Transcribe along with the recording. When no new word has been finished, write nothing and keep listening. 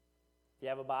If you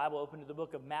have a Bible, open to the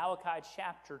book of Malachi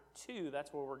chapter 2.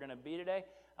 That's where we're going to be today.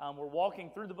 We're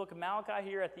walking through the book of Malachi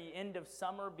here at the end of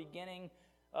summer, beginning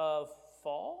of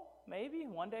fall, maybe.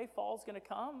 One day fall's going to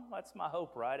come. That's my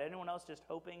hope, right? Anyone else just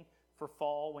hoping for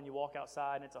fall when you walk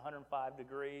outside and it's 105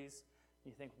 degrees?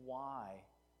 You think, why?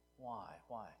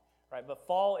 Right, but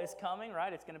fall is coming,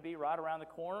 right? It's going to be right around the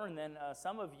corner, and then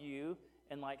some of you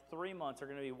in like 3 months are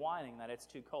going to be whining that it's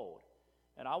too cold.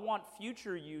 And I want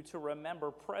future you to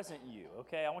remember present you,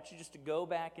 okay? I want you just to go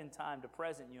back in time to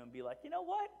present you and be like, you know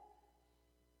what?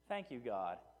 Thank you,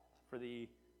 God, for the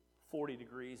 40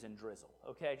 degrees and drizzle,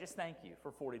 okay? Just thank you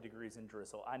for 40 degrees and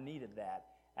drizzle. I needed that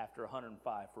after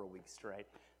 105 for a week straight.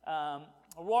 We're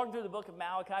walking through the book of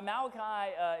Malachi.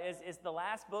 Malachi is the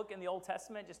last book in the Old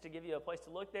Testament, just to give you a place to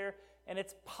look there. And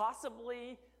it's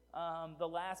possibly the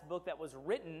last book that was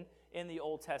written in the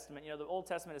Old Testament. You know, the Old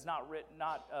Testament is not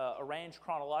arranged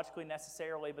chronologically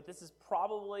necessarily, but this is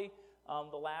probably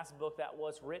the last book that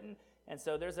was written. And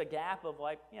so there's a gap of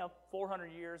 400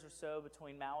 years or so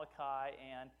between Malachi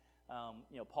and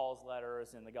Paul's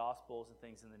letters and the Gospels and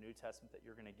things in the New Testament that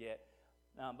you're going to get.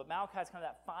 But Malachi is kind of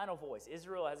that final voice.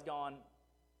 Israel has gone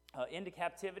into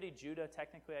captivity. Judah,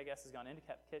 technically, I guess, has gone into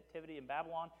captivity in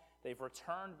Babylon. They've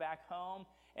returned back home,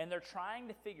 and they're trying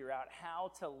to figure out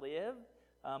how to live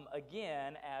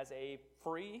again as a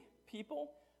free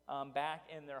people back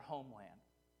in their homeland.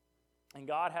 And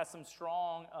God has some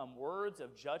strong words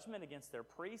of judgment against their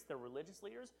priests, their religious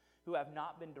leaders, who have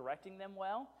not been directing them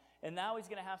well. And now he's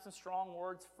going to have some strong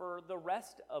words for the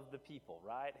rest of the people,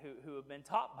 right, who have been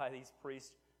taught by these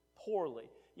priests poorly.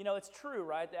 You know, it's true,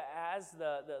 right, that as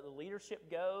the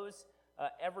leadership goes,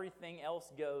 everything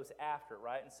else goes after,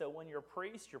 right? And so when you're a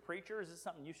priest, your preacher, this is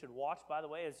something you should watch, by the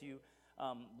way, as you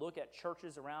look at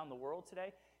churches around the world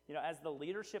today. You know, as the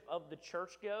leadership of the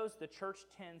church goes, the church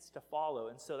tends to follow.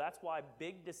 And so that's why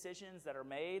big decisions that are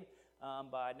made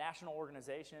by national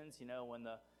organizations, you know, when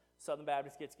the Southern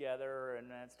Baptists get together, and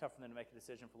it's tough for them to make a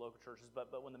decision for local churches,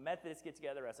 but when the Methodists get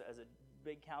together as a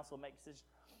big council and make decisions,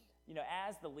 you know,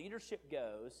 as the leadership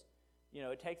goes, you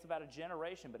know, it takes about a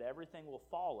generation, but everything will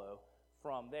follow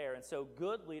from there. And so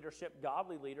good leadership,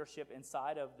 godly leadership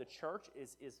inside of the church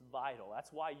is vital.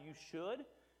 That's why you should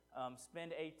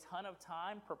spend a ton of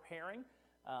time preparing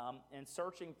and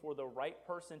searching for the right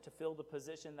person to fill the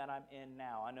position that I'm in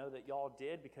now. I know that y'all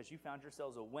did because you found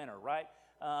yourselves a winner, right?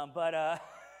 But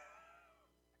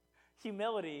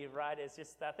humility, right, is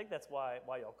just, I think that's why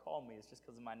y'all call me. It's just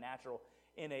because of my natural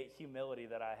innate humility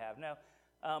that I have. No,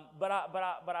 but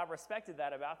I respected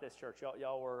that about this church.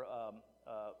 Y'all were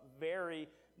very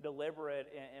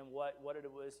deliberate in what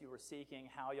it was you were seeking,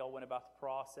 how y'all went about the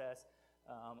process.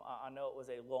 I know it was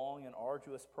a long and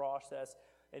arduous process,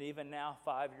 and even now,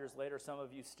 5 years later, some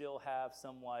of you still have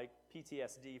some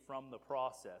PTSD from the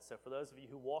process. So for those of you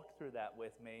who walked through that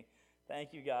with me,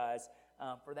 thank you guys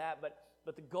for that.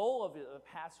 But the goal of the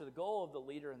pastor, the goal of the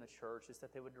leader in the church is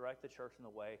that they would direct the church in the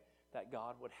way that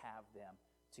God would have them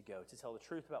to go, to tell the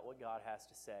truth about what God has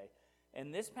to say.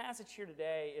 And this passage here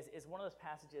today is one of those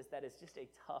passages that is just a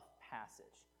tough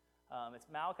passage. It's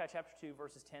Malachi chapter 2,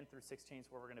 verses 10 through 16 is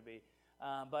where we're going to be.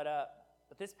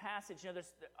 But this passage, you know,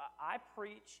 I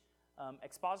preach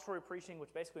expository preaching,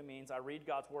 which basically means I read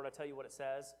God's word, I tell you what it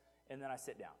says, and then I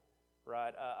sit down.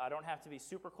 Right? I don't have to be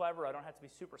super clever. I don't have to be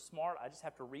super smart. I just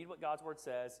have to read what God's word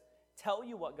says, tell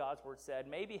you what God's word said,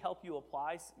 maybe help you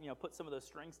apply, put some of those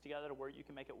strings together to where you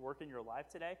can make it work in your life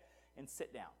today, and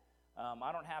sit down.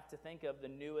 I don't have to think of the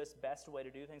newest, best way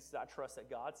to do things because I trust that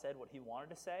God said what he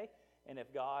wanted to say. And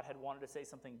if God had wanted to say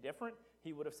something different,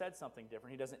 he would have said something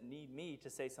different. He doesn't need me to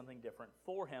say something different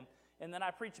for him. And then I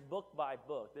preach book by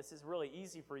book. This is really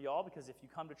easy for y'all because if you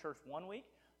come to church one week,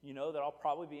 you know that I'll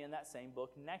probably be in that same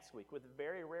book next week, with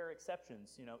very rare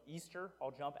exceptions. You know, Easter,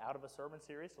 I'll jump out of a sermon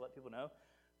series to let people know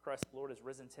Christ the Lord is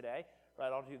risen today.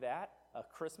 Right, I'll do that.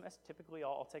 Christmas, typically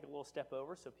I'll take a little step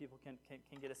over so people can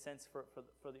get a sense for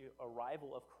the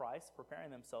arrival of Christ,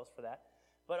 preparing themselves for that.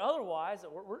 But otherwise,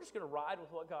 we're just going to ride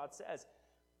with what God says.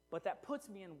 But that puts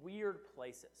me in weird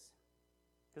places.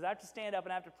 Because I have to stand up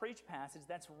and I have to preach a passage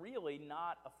that's really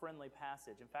not a friendly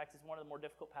passage. In fact, it's one of the more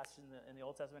difficult passages in the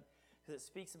Old Testament because it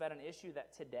speaks about an issue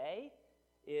that today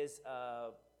is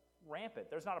rampant.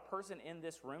 There's not a person in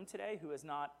this room today who is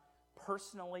not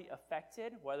personally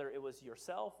affected, whether it was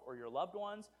yourself or your loved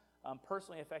ones,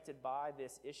 personally affected by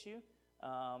this issue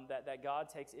that God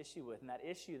takes issue with. And that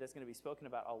issue that's going to be spoken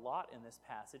about a lot in this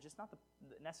passage, it's not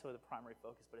necessarily the primary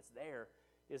focus, but it's there,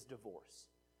 is divorce.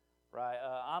 Right?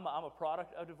 I'm a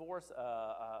product of divorce.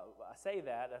 I say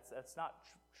that's not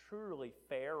truly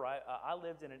fair, right? I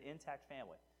lived in an intact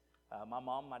family. My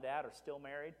mom and my dad are still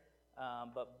married.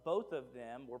 but both of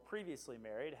them were previously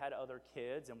married, had other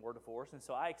kids, and were divorced. And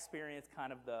so I experienced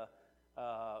kind of the,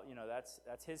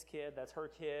 that's his kid, that's her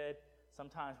kid.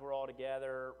 Sometimes we're all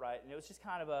together, right? And it was just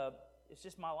kind of it's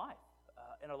just my life.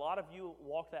 And a lot of you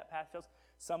walked that path.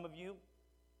 Some of you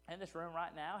in this room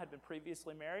right now had been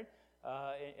previously married,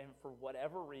 and for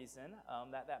whatever reason,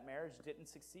 that marriage didn't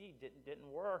succeed, didn't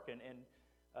work, and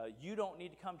you don't need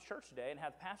to come to church today and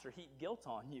have the pastor heap guilt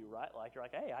on you, right? Like you're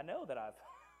like, hey, I know that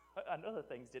I know that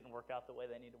things didn't work out the way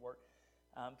they need to work.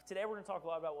 Today we're going to talk a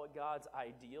lot about what God's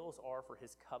ideals are for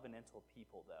His covenantal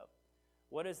people, though.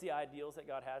 What is the ideals that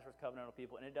God has for His covenantal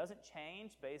people? And it doesn't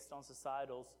change based on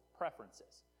societal's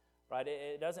preferences, right?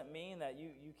 It doesn't mean that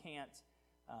you can't.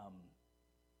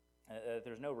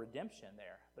 There's no redemption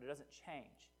there, but it doesn't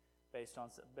change based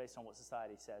on what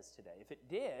society says today. If it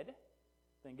did,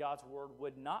 then God's word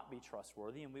would not be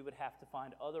trustworthy, and we would have to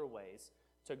find other ways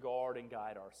to guard and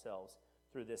guide ourselves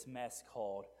through this mess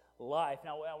called life.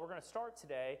 Now we're going to start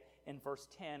today in verse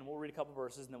 10. We'll read a couple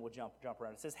verses, and then we'll jump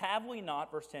around. It says, have we not,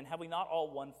 verse 10, have we not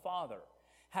all one Father?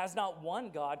 Has not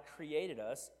one God created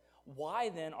us? Why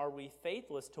then are we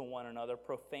faithless to one another,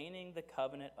 profaning the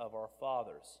covenant of our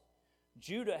fathers?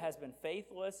 Judah has been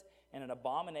faithless, and an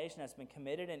abomination has been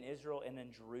committed in Israel and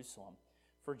in Jerusalem.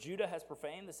 For Judah has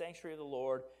profaned the sanctuary of the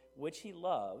Lord, which he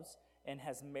loves, and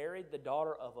has married the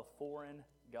daughter of a foreign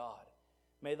god.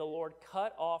 May the Lord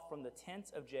cut off from the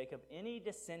tents of Jacob any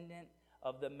descendant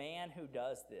of the man who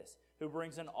does this, who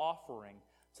brings an offering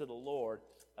to the Lord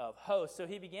of hosts. So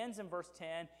he begins in verse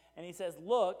 10, and he says,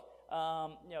 look,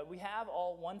 we have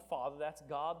all one Father. That's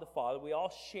God the Father. We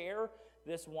all share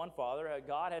this one Father.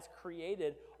 God has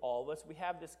created all of us. We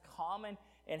have this common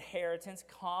inheritance,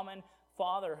 common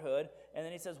fatherhood. And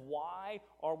then he says, why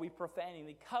are we profaning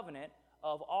the covenant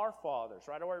of our fathers?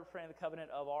 Right? Or are we profaning the covenant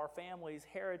of our family's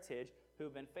heritage who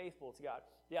have been faithful to God?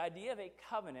 The idea of a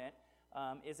covenant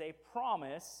is a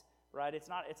promise, right? It's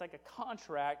like a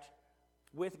contract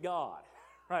with God,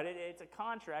 right? It's a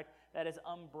contract that is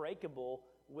unbreakable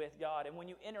with God. And when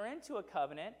you enter into a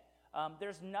covenant,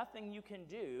 there's nothing you can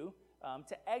do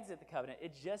to exit the covenant.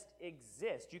 It just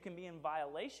exists. You can be in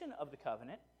violation of the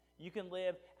covenant. You can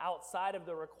live outside of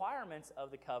the requirements of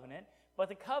the covenant, but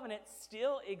the covenant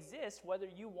still exists whether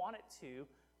you want it to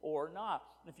or not.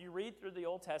 If you read through the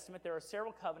Old Testament, there are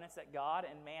several covenants that God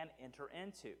and man enter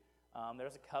into.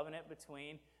 There's a covenant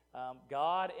between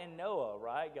God and Noah,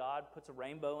 right? God puts a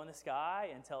rainbow in the sky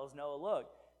and tells Noah, look,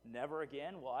 never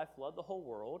again will I flood the whole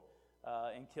world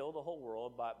and kill the whole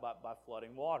world by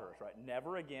flooding waters, right?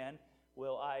 Never again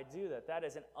will I do that. That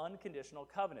is an unconditional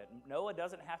covenant. Noah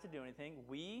doesn't have to do anything.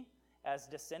 We, as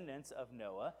descendants of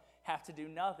Noah, have to do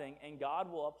nothing, and God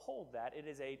will uphold that. It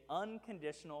is an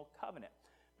unconditional covenant.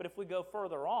 But if we go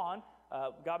further on,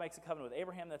 God makes a covenant with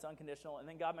Abraham that's unconditional, and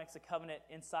then God makes a covenant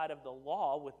inside of the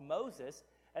law with Moses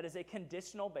that is a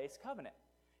conditional-based covenant.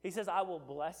 He says, I will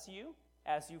bless you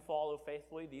as you follow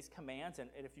faithfully these commands. And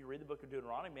if you read the book of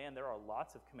Deuteronomy, man, there are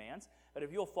lots of commands. But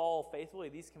if you'll follow faithfully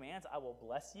these commands, I will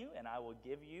bless you and I will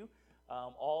give you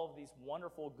all of these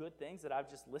wonderful good things that I've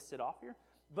just listed off here.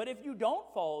 But if you don't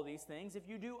follow these things, if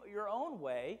you do it your own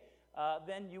way,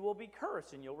 then you will be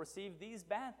cursed and you'll receive these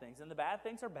bad things. And the bad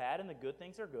things are bad and the good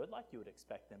things are good, like you would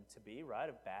expect them to be, right?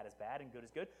 If bad is bad and good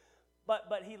is good.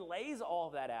 But he lays all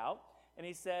of that out and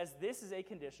he says, this is a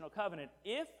conditional covenant.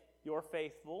 If you're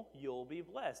faithful, you'll be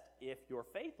blessed. If you're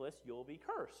faithless, you'll be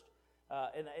cursed.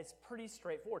 And it's pretty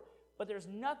straightforward. But there's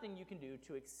nothing you can do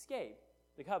to escape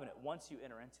the covenant once you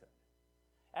enter into it.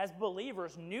 As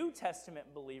believers, New Testament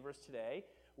believers today,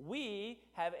 we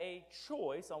have a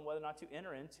choice on whether or not to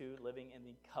enter into living in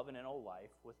the covenantal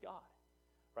life with God.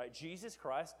 Right? Jesus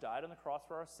Christ died on the cross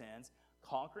for our sins,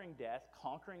 conquering death,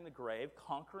 conquering the grave,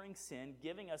 conquering sin,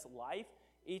 giving us life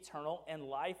eternal and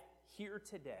life here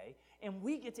today, and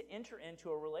we get to enter into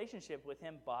a relationship with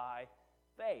him by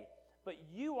faith. But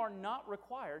you are not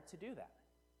required to do that,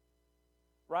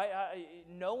 right?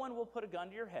 No one will put a gun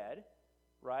to your head,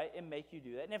 right, and make you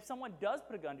do that. And if someone does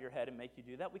put a gun to your head and make you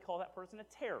do that, we call that person a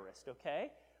terrorist,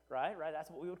 okay? Right? That's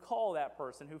what we would call that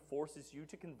person who forces you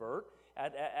to convert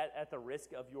at the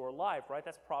risk of your life, right?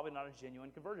 That's probably not a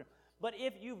genuine conversion. But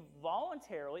if you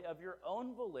voluntarily, of your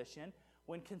own volition,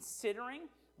 when considering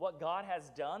what God has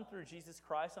done through Jesus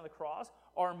Christ on the cross,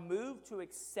 are moved to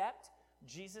accept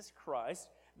Jesus Christ,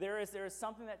 there is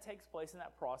something that takes place in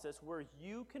that process where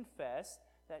you confess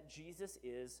that Jesus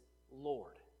is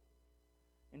Lord.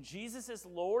 And Jesus is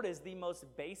Lord is the most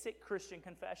basic Christian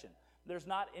confession. There's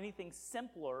not anything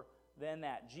simpler than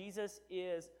that. Jesus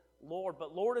is Lord.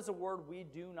 But Lord is a word we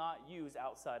do not use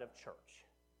outside of church.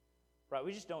 Right?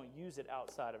 We just don't use it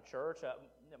outside of church.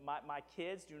 my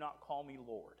kids do not call me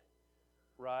Lord,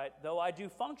 right? Though I do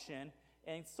function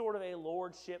in sort of a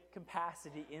lordship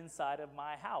capacity inside of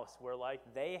my house where like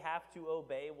they have to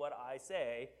obey what I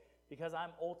say because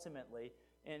I'm ultimately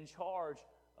in charge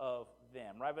of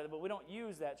them, right? But we don't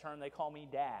use that term. They call me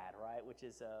dad, right? Which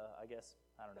is, I guess,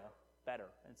 I don't know, better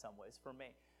in some ways for me,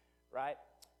 right?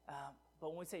 But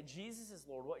when we say Jesus is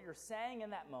Lord, what you're saying in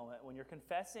that moment, when you're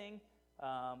confessing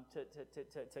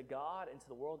to God and to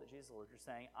the world that Jesus is Lord, you're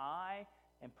saying, I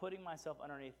am putting myself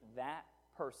underneath that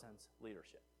person's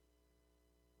leadership.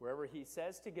 Wherever he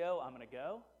says to go, I'm going to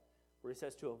go. Where he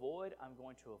says to avoid, I'm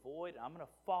going to avoid. I'm going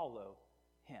to follow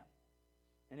him.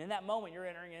 And in that moment, you're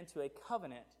entering into a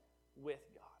covenant with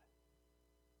God.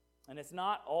 And it's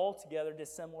not altogether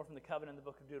dissimilar from the covenant in the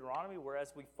book of Deuteronomy,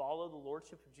 whereas we follow the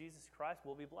lordship of Jesus Christ,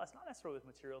 we'll be blessed, not necessarily with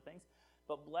material things,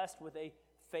 but blessed with a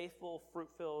faithful,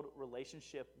 fruit-filled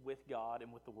relationship with God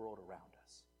and with the world around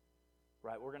us.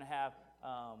 Right? We're going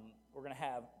to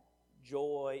have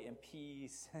joy and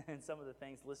peace and some of the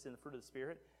things listed in the fruit of the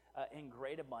Spirit in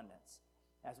great abundance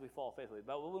as we follow faithfully.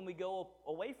 But when we go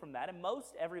away from that, and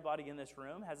most everybody in this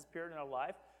room has a period in our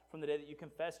life from the day that you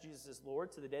confess Jesus as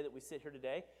Lord to the day that we sit here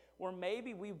today, where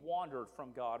maybe we wandered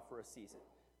from God for a season.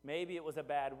 Maybe it was a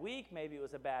bad week, maybe it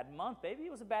was a bad month, maybe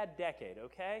it was a bad decade,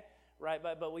 okay? Right?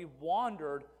 But we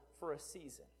wandered for a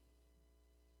season.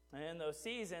 And in those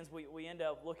seasons, we end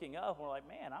up looking up and we're like,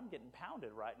 man, I'm getting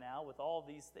pounded right now with all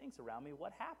these things around me.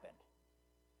 What happened?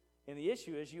 And the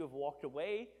issue is you have walked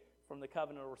away from the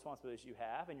covenantal responsibilities you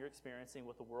have, and you're experiencing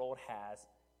what the world has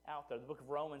out there. The book of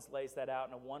Romans lays that out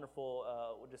in a wonderful,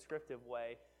 descriptive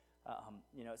way.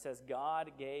 It says,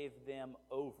 God gave them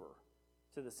over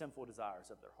to the sinful desires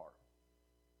of their heart.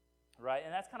 Right?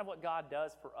 And that's kind of what God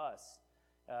does for us.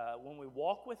 When we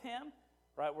walk with him,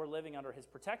 right, we're living under his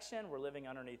protection, we're living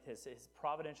underneath his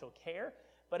providential care,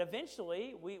 but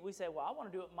eventually we say, well, I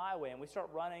want to do it my way, and we start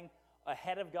running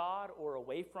ahead of God or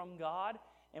away from God,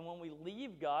 and when we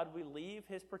leave God, we leave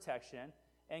his protection,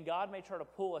 and God may try to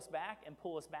pull us back and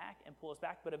pull us back and pull us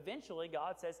back, but eventually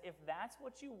God says, if that's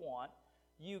what you want,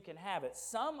 you can have it.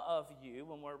 Some of you,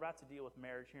 when we're about to deal with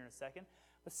marriage here in a second,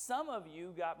 but some of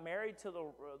you got married to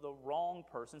the wrong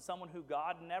person, someone who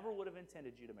God never would have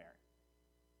intended you to marry.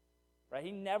 Right?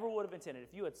 He never would have intended.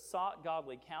 If you had sought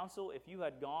godly counsel, if you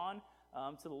had gone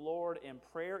to the Lord in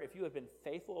prayer, if you had been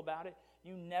faithful about it,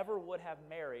 you never would have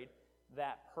married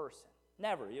that person.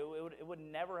 Never. It would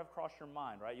never have crossed your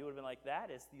mind, right? You would have been like,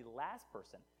 that is the last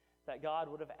person that God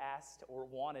would have asked or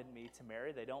wanted me to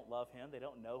marry. They don't love him. They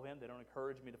don't know him. They don't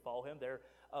encourage me to follow him. They're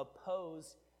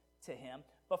opposed to him.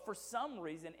 But for some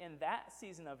reason, in that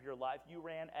season of your life, you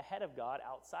ran ahead of God,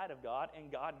 outside of God,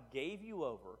 and God gave you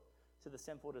over to the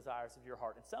sinful desires of your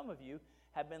heart. And some of you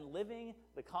have been living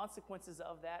the consequences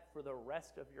of that for the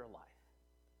rest of your life.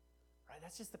 Right?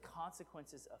 That's just the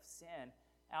consequences of sin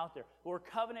out there. We're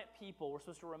covenant people. We're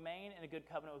supposed to remain in a good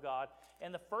covenant with God.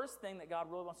 And the first thing that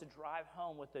God really wants to drive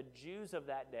home with the Jews of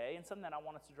that day, and something that I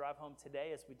want us to drive home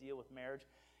today as we deal with marriage,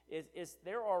 is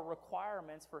there are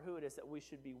requirements for who it is that we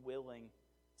should be willing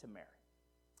to marry.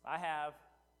 I have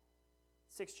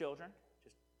 6 children.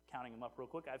 Just counting them up real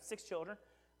quick. I have 6 children.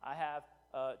 I have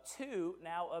 2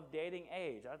 now of dating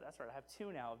age. That's right, I have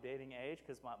 2 now of dating age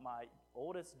because my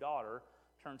oldest daughter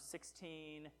turned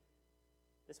 16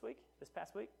 this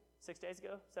past week, 6 days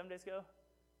ago, 7 days ago.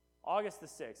 August the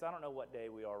 6th. I don't know what day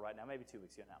we are right now, maybe 2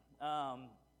 weeks ago now.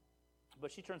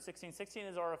 But she turned 16. 16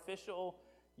 is our official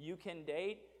you can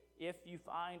date if you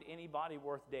find anybody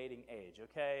worth dating age,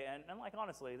 okay? And like,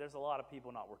 honestly, there's a lot of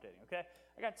people not worth dating, okay?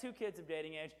 I got 2 kids of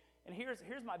dating age, and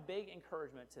here's my big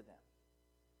encouragement to them.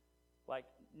 Like,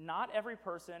 not every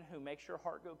person who makes your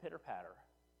heart go pitter-patter,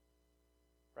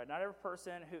 right? Not every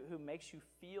person who makes you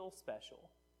feel special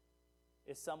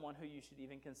is someone who you should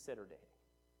even consider dating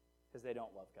because they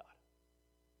don't love God.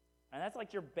 And that's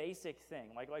like your basic thing.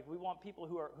 Like we want people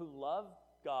who love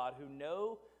God, who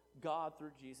know God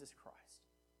through Jesus Christ.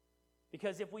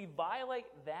 Because if we violate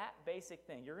that basic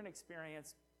thing, you're going to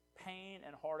experience pain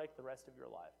and heartache the rest of your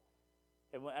life.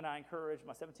 And I encourage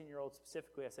my 17-year-old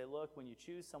specifically, I say, look, when you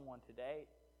choose someone to date,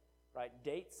 right,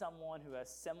 date someone who has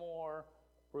similar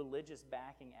religious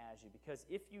backing as you. Because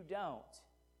if you don't,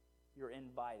 you're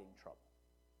inviting trouble.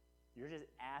 You're just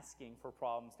asking for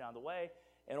problems down the way.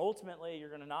 And ultimately, you're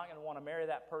not going to want to marry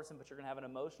that person, but you're going to have an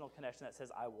emotional connection that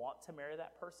says, I want to marry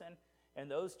that person. And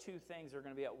those 2 things are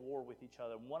going to be at war with each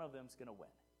other. One of them is going to win.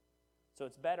 So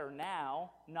it's better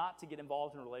now not to get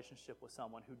involved in a relationship with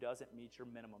someone who doesn't meet your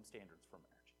minimum standards for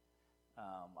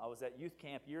marriage. I was at youth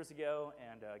camp years ago,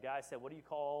 and a guy said, what do you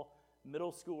call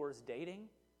middle schoolers dating?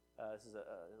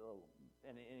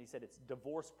 And he said it's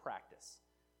divorce practice.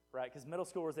 right? Because middle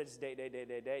schoolers, they just date,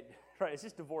 right? It's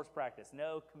just divorce practice.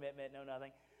 No commitment, no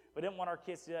nothing. We didn't want our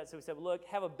kids to do that, so we said, look,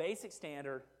 have a basic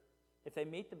standard. If they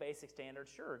meet the basic standard,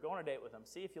 sure, go on a date with them.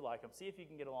 See if you like them. See if you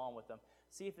can get along with them.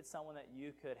 See if it's someone that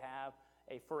you could have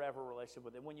a forever relationship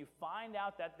with. And when you find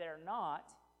out that they're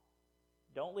not,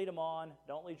 don't lead them on.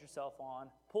 Don't lead yourself on.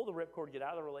 Pull the ripcord, get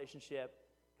out of the relationship,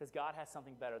 because God has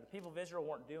something better. The people of Israel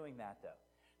weren't doing that, though.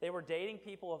 They were dating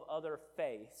people of other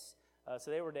faiths.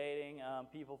 So they were dating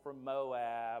people from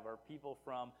Moab, or people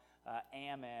from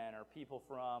Ammon, or people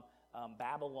from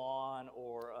Babylon,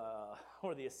 or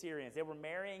the Assyrians. They were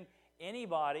marrying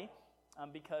anybody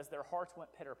because their hearts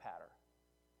went pitter-patter.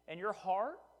 And your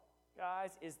heart,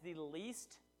 guys, is the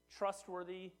least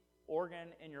trustworthy organ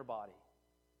in your body.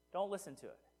 Don't listen to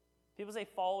it. People say,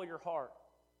 follow your heart.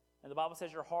 And the Bible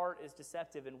says your heart is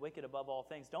deceptive and wicked above all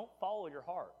things. Don't follow your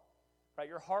heart. Right?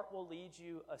 Your heart will lead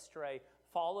you astray.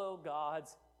 Follow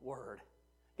God's word.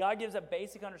 God gives a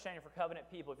basic understanding for covenant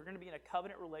people. If you're going to be in a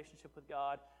covenant relationship with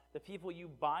God, the people you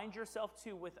bind yourself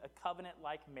to with a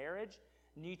covenant-like marriage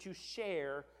need to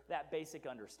share that basic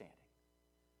understanding.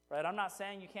 Right? I'm not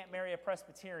saying you can't marry a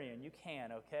Presbyterian. You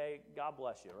can, okay? God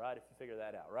bless you, right, if you figure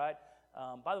that out, right?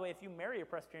 By the way, if you marry a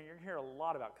Presbyterian, you're going to hear a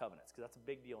lot about covenants, because that's a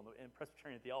big deal in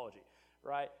Presbyterian theology,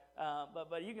 right?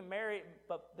 But you can marry,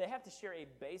 but they have to share a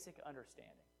basic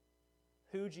understanding.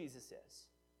 Who Jesus is,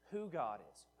 who God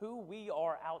is, who we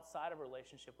are outside of a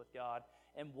relationship with God,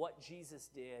 and what Jesus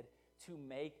did to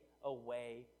make a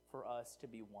way for us to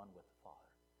be one with the Father.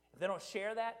 If they don't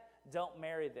share that, don't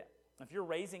marry them. If you're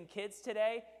raising kids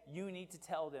today, you need to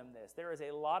tell them this. There is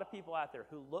a lot of people out there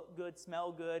who look good,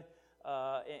 smell good,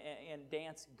 and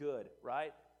dance good,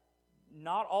 right?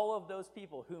 Not all of those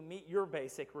people who meet your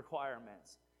basic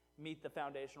requirements meet the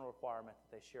foundational requirement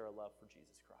that they share a love for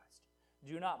Jesus Christ.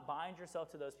 Do not bind yourself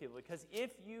to those people, because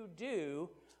if you do,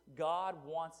 God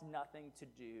wants nothing to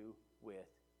do with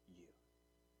you.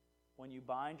 When you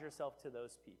bind yourself to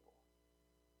those people.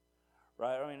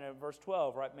 Right? I mean, in verse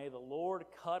 12, right? May the Lord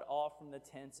cut off from the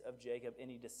tents of Jacob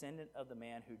any descendant of the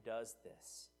man who does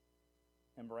this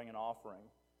and bring an offering,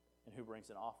 and who brings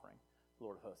an offering,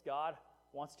 Lord of hosts. God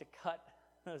wants to cut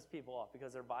those people off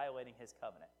because they're violating his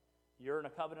covenant. You're in a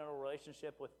covenantal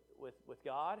relationship with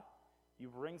God. You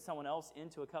bring someone else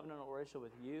into a covenantal relationship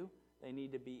with you, they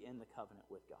need to be in the covenant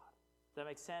with God. Does that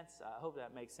make sense? I hope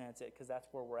that makes sense, because that's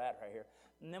where we're at right here.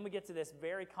 And then we get to this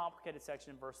very complicated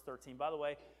section in verse 13. By the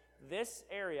way, this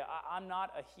area, I'm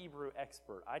not a Hebrew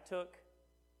expert. I took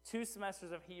 2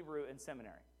 semesters of Hebrew in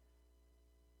seminary.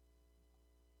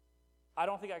 I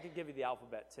don't think I could give you the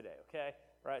alphabet today, okay?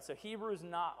 Right? So Hebrew's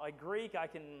not like Greek. I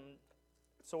can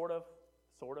sort of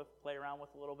play around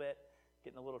with a little bit,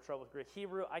 get in a little trouble with Greek.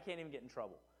 Hebrew, I can't even get in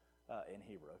trouble in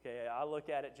Hebrew, okay? I look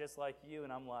at it just like you,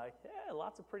 and I'm like, yeah,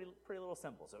 lots of pretty little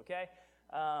symbols, okay?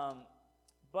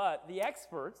 But the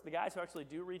experts, the guys who actually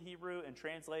do read Hebrew and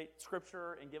translate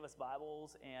Scripture and give us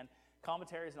Bibles and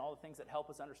commentaries and all the things that help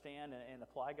us understand and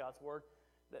apply God's Word,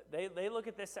 they look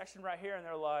at this section right here and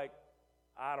they're like,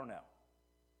 I don't know.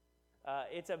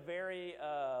 It's a very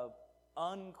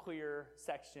unclear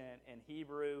section in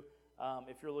Hebrew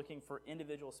if you're looking for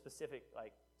individual specific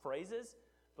phrases,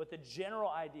 but the general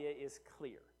idea is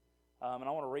clear. And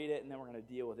I want to read it, and then we're going to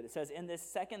deal with it. It says, in this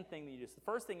second thing that you do, so the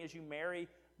first thing is you marry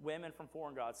women from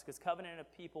foreign gods, because covenanted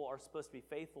people are supposed to be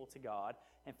faithful to God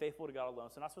and faithful to God alone,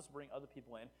 so they're not supposed to bring other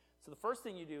people in. So the first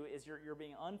thing you do is you're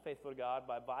being unfaithful to God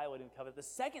by violating the covenant. The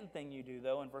second thing you do,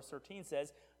 though, in verse 13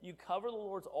 says, you cover the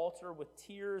Lord's altar with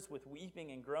tears, with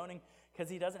weeping and groaning, because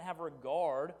he doesn't have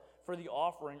regard for the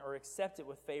offering or accept it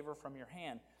with favor from your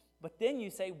hand. But then you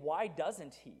say, why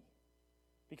doesn't he?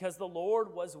 Because the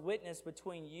Lord was witness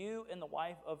between you and the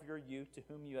wife of your youth, to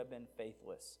whom you have been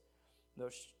faithless,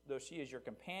 though she is your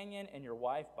companion and your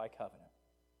wife by covenant.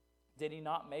 Did he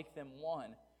not make them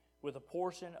one with a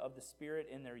portion of the Spirit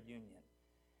in their union?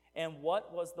 And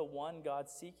what was the one God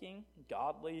seeking?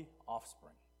 Godly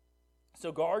offspring.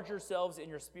 So guard yourselves in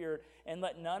your spirit, and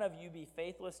let none of you be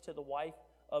faithless to the wife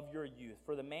of your youth.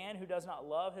 For the man who does not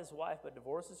love his wife but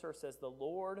divorces her, says the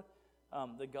Lord,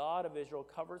 the God of Israel,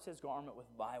 covers his garment with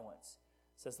violence,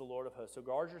 says the Lord of hosts. So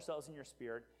guard yourselves in your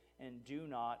spirit, and do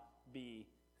not be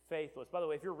faithless. By the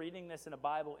way, if you're reading this in a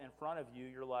Bible in front of you,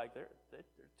 you're like, they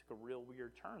took a real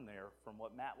weird turn there from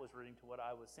what Matt was reading to what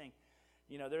I was seeing.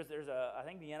 You know, there's I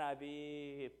think the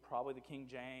NIV, probably the King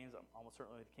James, almost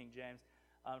certainly the King James,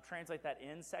 translate that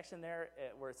in section there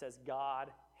where it says God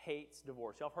hates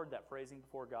divorce. Y'all have heard that phrasing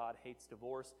before, God hates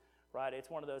divorce, right? It's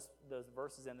one of those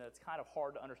verses in that it's kind of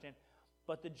hard to understand.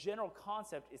 But the general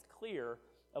concept is clear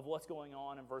of what's going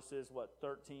on in verses,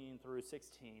 13 through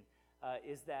 16.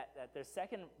 is that the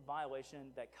second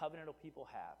violation that covenantal people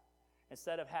have,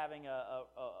 instead of having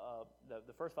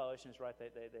the first violation is right,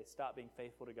 they stop being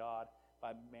faithful to God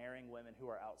by marrying women who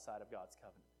are outside of God's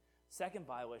covenant. Second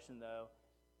violation, though,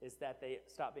 is that they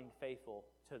stop being faithful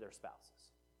to their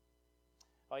spouses.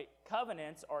 Right?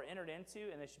 Covenants are entered into,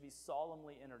 and they should be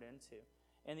solemnly entered into.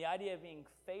 And the idea of being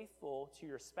faithful to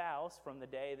your spouse from the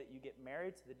day that you get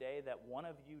married to the day that one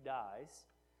of you dies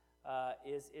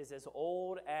is as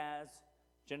old as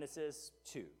Genesis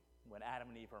 2, when Adam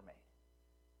and Eve are made.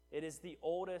 It is the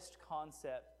oldest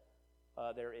concept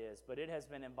there is, but it has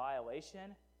been in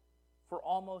violation for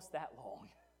almost that long.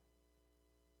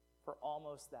 For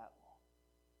almost that long.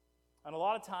 And a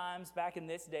lot of times, back in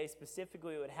this day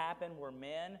specifically, it would happen where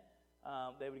men,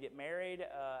 they would get married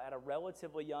at a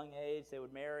relatively young age. They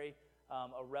would marry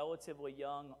a relatively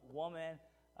young woman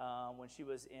when she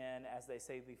was in, as they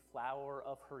say, the flower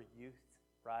of her youth,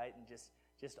 right? And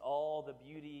just all the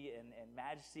beauty and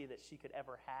majesty that she could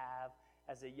ever have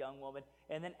as a young woman.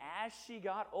 And then as she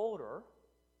got older,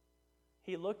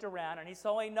 he looked around and he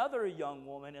saw another young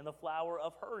woman in the flower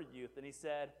of her youth. And he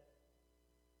said,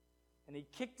 and he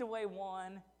kicked away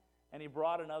one and he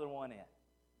brought another one in.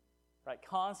 Right?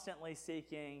 Constantly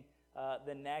seeking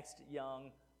the next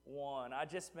young one. I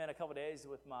just spent a couple days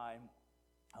with my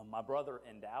brother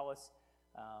in Dallas.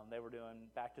 They were doing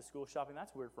back to school shopping.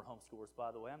 That's weird for homeschoolers,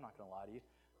 by the way. I'm not going to lie to you.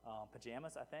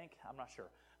 Pajamas, I think. I'm not sure.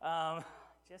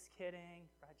 Just kidding.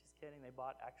 Right? Just kidding. They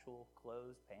bought actual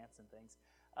clothes, pants, and things.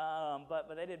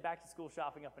 But they did back to school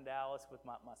shopping up in Dallas with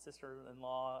my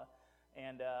sister-in-law.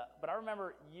 But I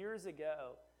remember years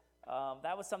ago,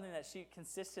 that was something that she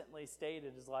consistently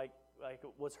stated as like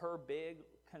was her big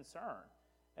concern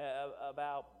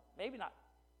about, maybe not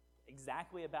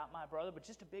exactly about my brother, but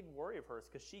just a big worry of hers,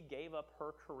 because she gave up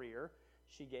her career,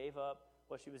 she gave up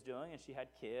what she was doing, and she had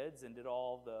kids and did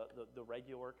all the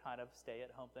regular kind of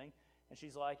stay-at-home thing. And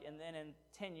she's like, and then in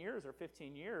 10 years or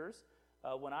 15 years,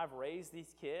 when I've raised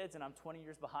these kids and I'm 20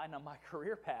 years behind on my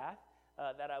career path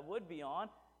that I would be on,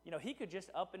 he could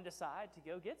just up and decide to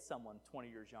go get someone 20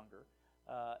 years younger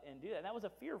and do that. And that was a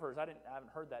fear of hers. I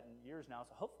haven't heard that in years now,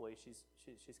 so hopefully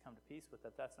she's come to peace with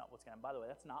that. That's not what's going to. By the way,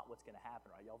 that's not what's going to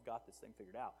happen, right? Y'all have got this thing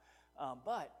figured out.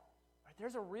 But right,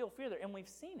 there's a real fear there, and we've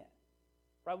seen it,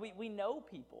 right? We know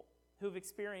people who've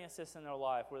experienced this in their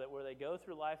life, where they go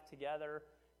through life together,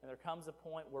 and there comes a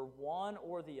point where one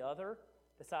or the other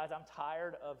decides, I'm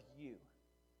tired of you,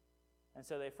 and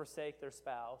so they forsake their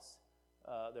spouse,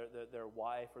 their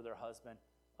wife or their husband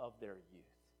of their youth.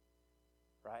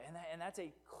 Right? And that's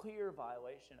a clear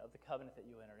violation of the covenant that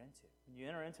you enter into. When you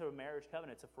enter into a marriage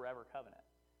covenant, it's a forever covenant.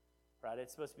 Right?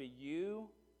 It's supposed to be you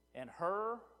and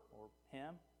her, or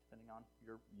him, depending on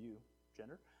your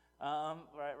gender,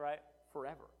 right,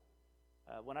 forever.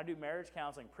 When I do marriage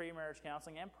counseling, pre-marriage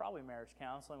counseling, and probably marriage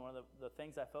counseling, one of the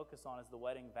things I focus on is the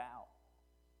wedding vow.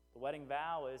 The wedding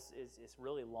vow is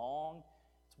really long.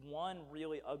 It's one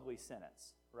really ugly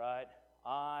sentence, right?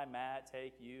 I, Matt,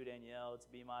 take you, Danielle, to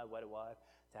be my wedded wife,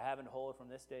 to have and hold from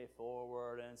this day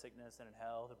forward, in sickness and in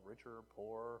health, richer or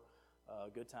poorer,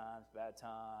 good times, bad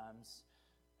times,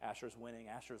 Asher's winning,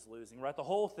 Asher's losing, right? The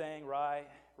whole thing, right,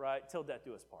 till death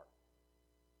do us part.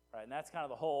 Right, and that's kind of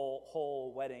the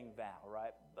whole wedding vow,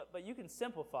 right? But you can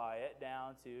simplify it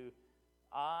down to,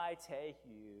 I take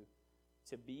you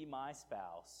to be my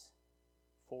spouse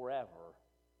forever,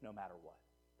 no matter what.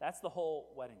 That's the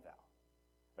whole wedding vow.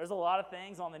 There's a lot of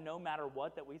things on the no matter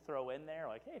what that we throw in there,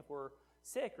 like, hey, if we're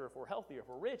sick, or if we're healthy, or if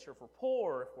we're rich, or if we're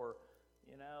poor, or if we're,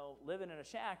 living in a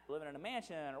shack, living in a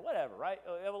mansion, or whatever, right?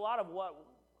 We have a lot of what,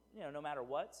 no matter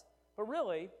what. But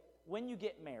really, when you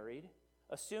get married,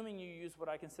 assuming you use what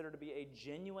I consider to be a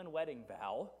genuine wedding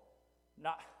vow,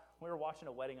 we were watching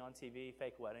a wedding on TV,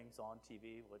 fake weddings on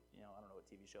TV, I don't know what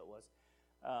TV show it was,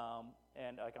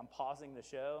 and I'm pausing the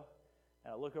show,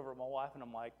 and I look over at my wife, and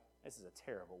I'm like, this is a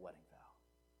terrible wedding vow.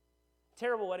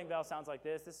 Terrible wedding vow sounds like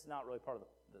this. This is not really part of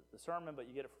the sermon, but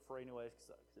you get it for free anyways because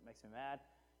it makes me mad.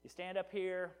 You stand up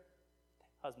here.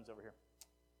 Husband's over here.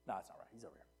 No, it's not right. He's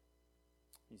over here.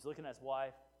 He's looking at his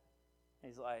wife,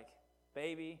 and he's like,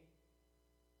 baby,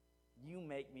 you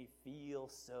make me feel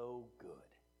so good.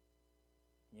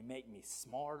 You make me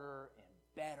smarter and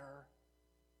better.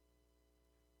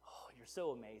 Oh, you're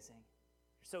so amazing.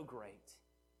 You're so great.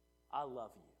 I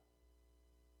love you.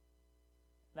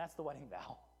 That's the wedding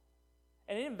vow.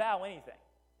 And he didn't vow anything.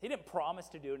 He didn't promise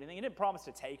to do anything. He didn't promise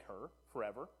to take her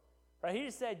forever. Right? He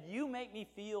just said, you make me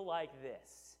feel like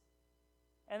this.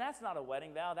 And that's not a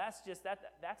wedding vow. That's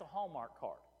a Hallmark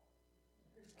card.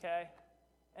 Okay?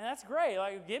 And that's great.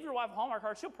 Like, give your wife a Hallmark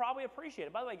card. She'll probably appreciate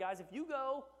it. By the way, guys, if you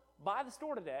go by the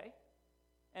store today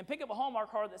and pick up a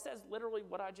Hallmark card that says literally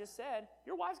what I just said,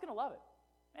 your wife's going to love it.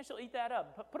 Man, she'll eat that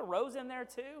up. Put a rose in there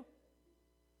too.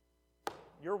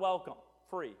 You're welcome.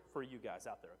 Free for you guys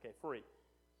out there, okay? Free.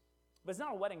 But it's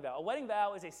not a wedding vow. A wedding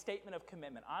vow is a statement of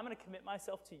commitment. I'm going to commit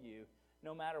myself to you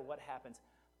no matter what happens.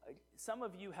 Some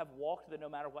of you have walked the no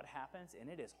matter what happens, and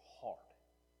it is hard.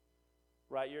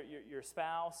 Right? Your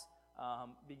spouse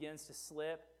begins to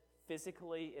slip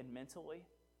physically and mentally,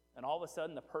 and all of a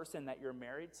sudden the person that you're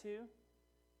married to,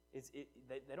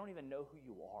 they don't even know who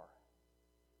you are.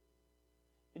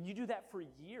 And you do that for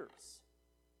years.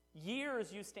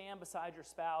 Years you stand beside your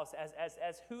spouse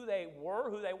as who they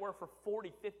were for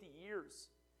 40, 50 years,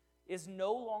 is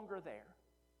no longer there.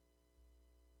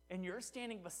 And you're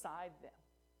standing beside them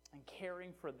and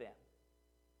caring for them.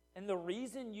 And the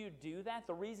reason you do that,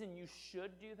 the reason you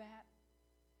should do that,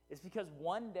 is because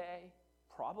one day,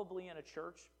 probably in a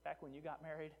church back when you got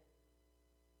married,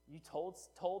 you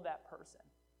told that person,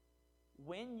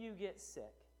 when you get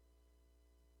sick,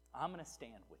 I'm going to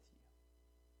stand with you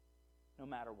no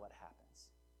matter what happens,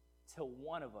 till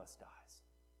one of us dies.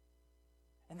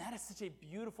 And that is such a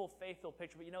beautiful, faithful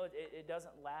picture. But it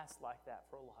doesn't last like that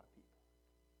for a lot of people.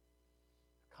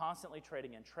 Constantly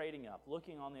trading in, trading up,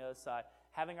 looking on the other side,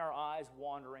 having our eyes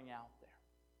wandering out there.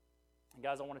 And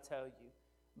guys, I want to tell you,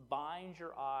 bind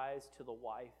your eyes to the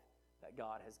wife that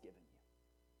God has given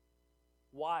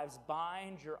you. Wives,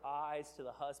 bind your eyes to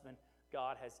the husband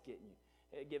God has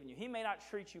given you. He may not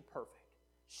treat you perfect.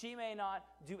 She may not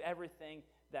do everything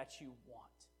that you want.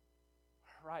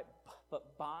 Right?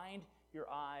 But bind your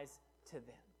eyes to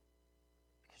them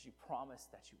because you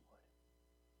promised that you would.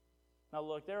 Now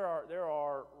look, there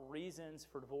are reasons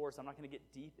for divorce. I'm not going to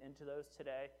get deep into those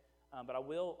today, but I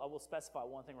will specify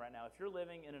one thing right now. If you're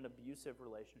living in an abusive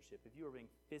relationship, if you are being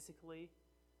physically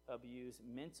abused,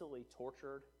 mentally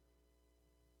tortured,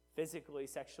 physically,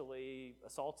 sexually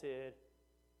assaulted,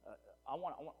 I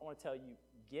want to tell you,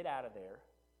 get out of there.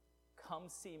 Come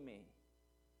see me,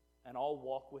 and I'll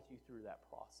walk with you through that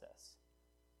process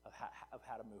of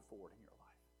how to move forward in your life.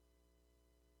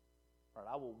 All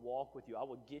right, I will walk with you. I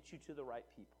will get you to the right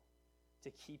people to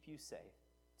keep you safe,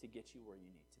 to get you where you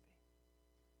need to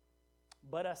be.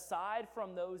 But aside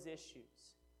from those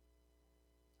issues,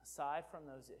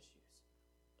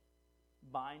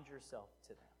 bind yourself to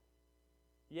them.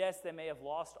 Yes, they may have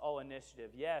lost all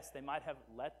initiative. Yes, they might have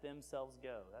let themselves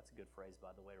go. That's a good phrase, by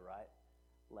the way, right?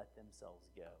 Let themselves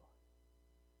go.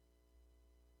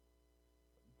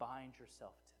 Bind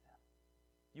yourself to them.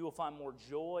 You will find more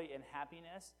joy and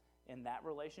happiness in that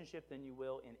relationship than you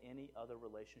will in any other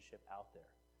relationship out there.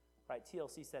 Right?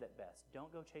 TLC said it best.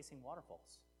 Don't go chasing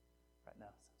waterfalls. Right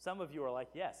now, some of you are like,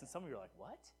 yes, and some of you are like, what?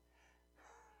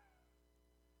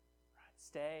 Right?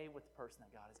 Stay with the person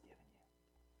that God has given you.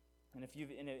 And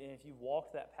if you've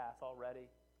walked that path already,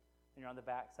 and you're on the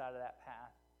backside of that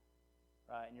path,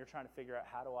 right, and you're trying to figure out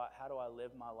how do I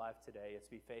live my life today, it's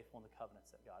to be faithful in the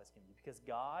covenants that God has given you. Because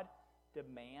God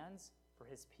demands for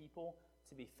His people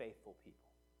to be faithful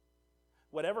people.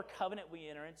 Whatever covenant we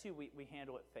enter into, we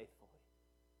handle it faithfully.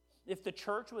 If the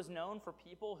church was known for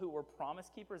people who were promise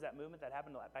keepers, that movement that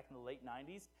happened back in the late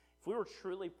 90s, if we were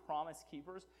truly promise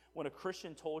keepers, when a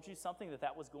Christian told you something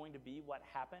that was going to be what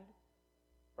happened,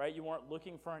 right? You weren't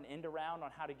looking for an end around on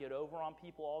how to get over on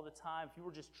people all the time. If you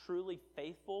were just truly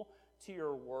faithful to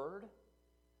your word,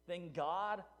 then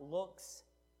God looks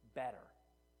better.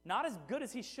 Not as good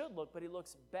as He should look, but He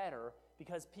looks better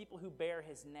because people who bear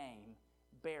His name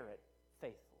bear it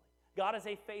faithfully. God is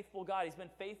a faithful God. He's been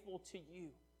faithful to you.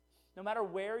 No matter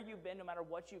where you've been, no matter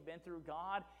what you've been through,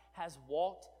 God has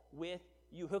walked with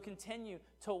you. He'll continue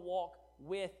to walk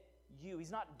with you.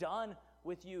 He's not done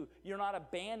with you. You're not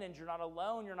abandoned. You're not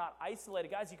alone. You're not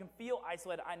isolated. Guys, you can feel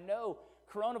isolated. I know,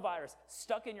 coronavirus,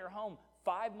 stuck in your home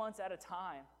 5 months at a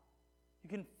time. You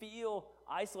can feel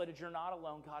isolated. You're not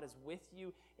alone. God is with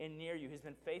you and near you. He's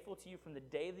been faithful to you from the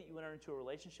day that you enter into a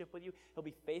relationship with you. He'll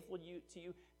be faithful to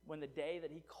you when the day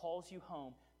that He calls you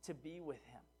home to be with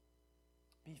Him.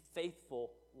 Be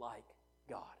faithful like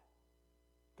God.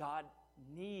 God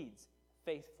needs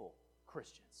faithful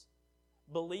Christians.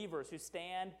 Believers who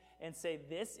stand and say,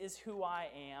 this is who I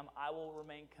am. I will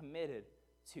remain committed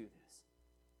to this.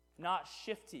 Not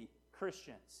shifty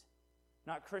Christians.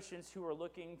 Not Christians who are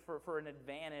looking for an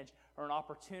advantage or an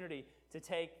opportunity to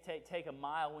take a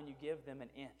mile when you give them an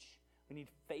inch. We need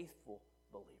faithful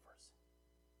believers.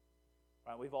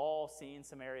 Right? We've all seen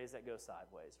some areas that go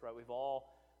sideways. Right?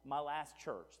 My last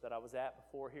church that I was at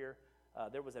before here,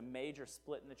 there was a major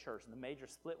split in the church. And the major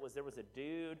split was there was a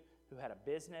dude who had a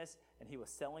business, and he was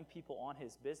selling people on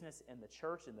his business in the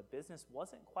church, and the business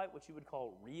wasn't quite what you would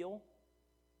call real.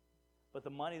 but the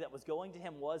money that was going to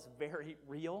him was very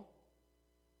real.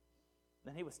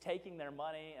 Then he was taking their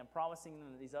money and promising them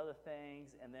these other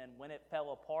things, and then when it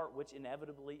fell apart, which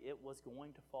inevitably it was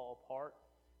going to fall apart,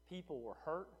 people were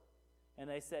hurt. And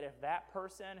they said if that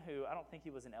person who, I don't think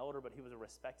he was an elder, but he was a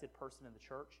respected person in the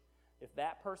church, if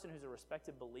that person who's a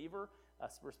respected believer, a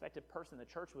respected person in the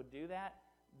church would do that,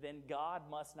 then God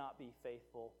must not be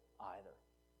faithful either.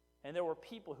 And there were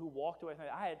people who walked away from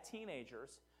it. I had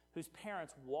teenagers whose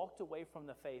parents walked away from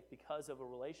the faith because of a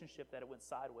relationship that it went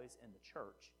sideways in the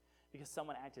church, because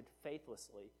someone acted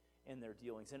faithlessly in their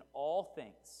dealings. In all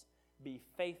things, be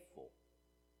faithful.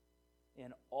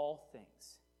 In all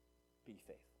things, be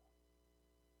faithful.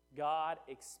 God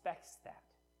expects that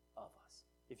of us.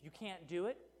 If you can't do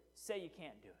it, say you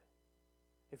can't do it.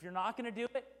 If you're not going to do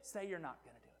it, say you're not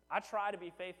going to do it. I try to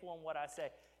be faithful in what I say.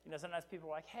 You know, sometimes people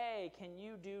are like, hey, can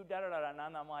you do da-da-da-da?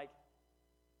 And I'm like,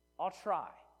 I'll try.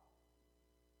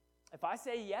 If I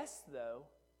say yes, though,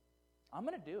 I'm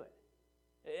going to do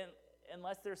it.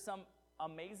 Unless there's some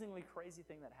amazingly crazy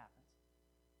thing that happens.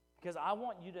 Because I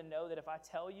want you to know that if I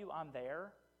tell you I'm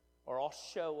there, or I'll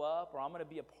show up, or I'm going to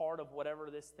be a part of whatever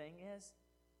this thing is,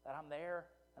 that I'm there,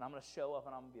 and I'm going to show up,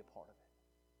 and I'm going to be a part of it.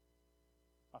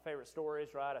 My favorite story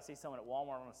is, right, I see someone at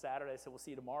Walmart on a Saturday, they say, we'll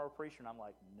see you tomorrow, preacher, and I'm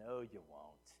like, no, you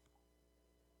won't.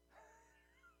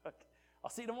 Okay.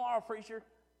 I'll see you tomorrow, preacher.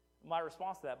 My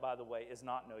response to that, by the way, is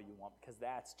not no, you won't, because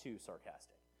that's too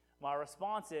sarcastic. My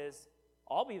response is,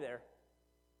 I'll be there.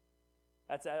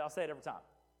 I'll say it every time.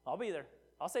 I'll be there.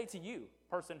 I'll say it to you,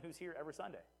 person who's here every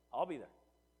Sunday. I'll be there.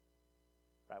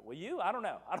 Right? Will you? I don't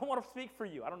know. I don't want to speak for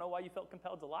you. I don't know why you felt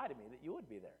compelled to lie to me that you would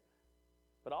be there.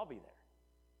 But I'll be there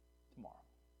tomorrow,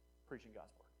 preaching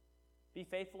God's word. Be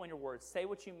faithful in your words. Say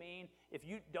what you mean. If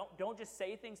you don't just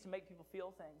say things to make people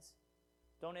feel things.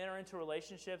 Don't enter into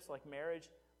relationships like marriage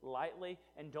lightly,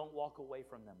 and don't walk away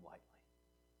from them lightly.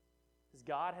 Because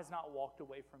God has not walked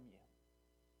away from you,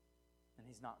 and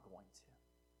He's not going to.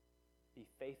 Be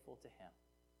faithful to Him.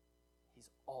 He's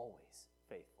always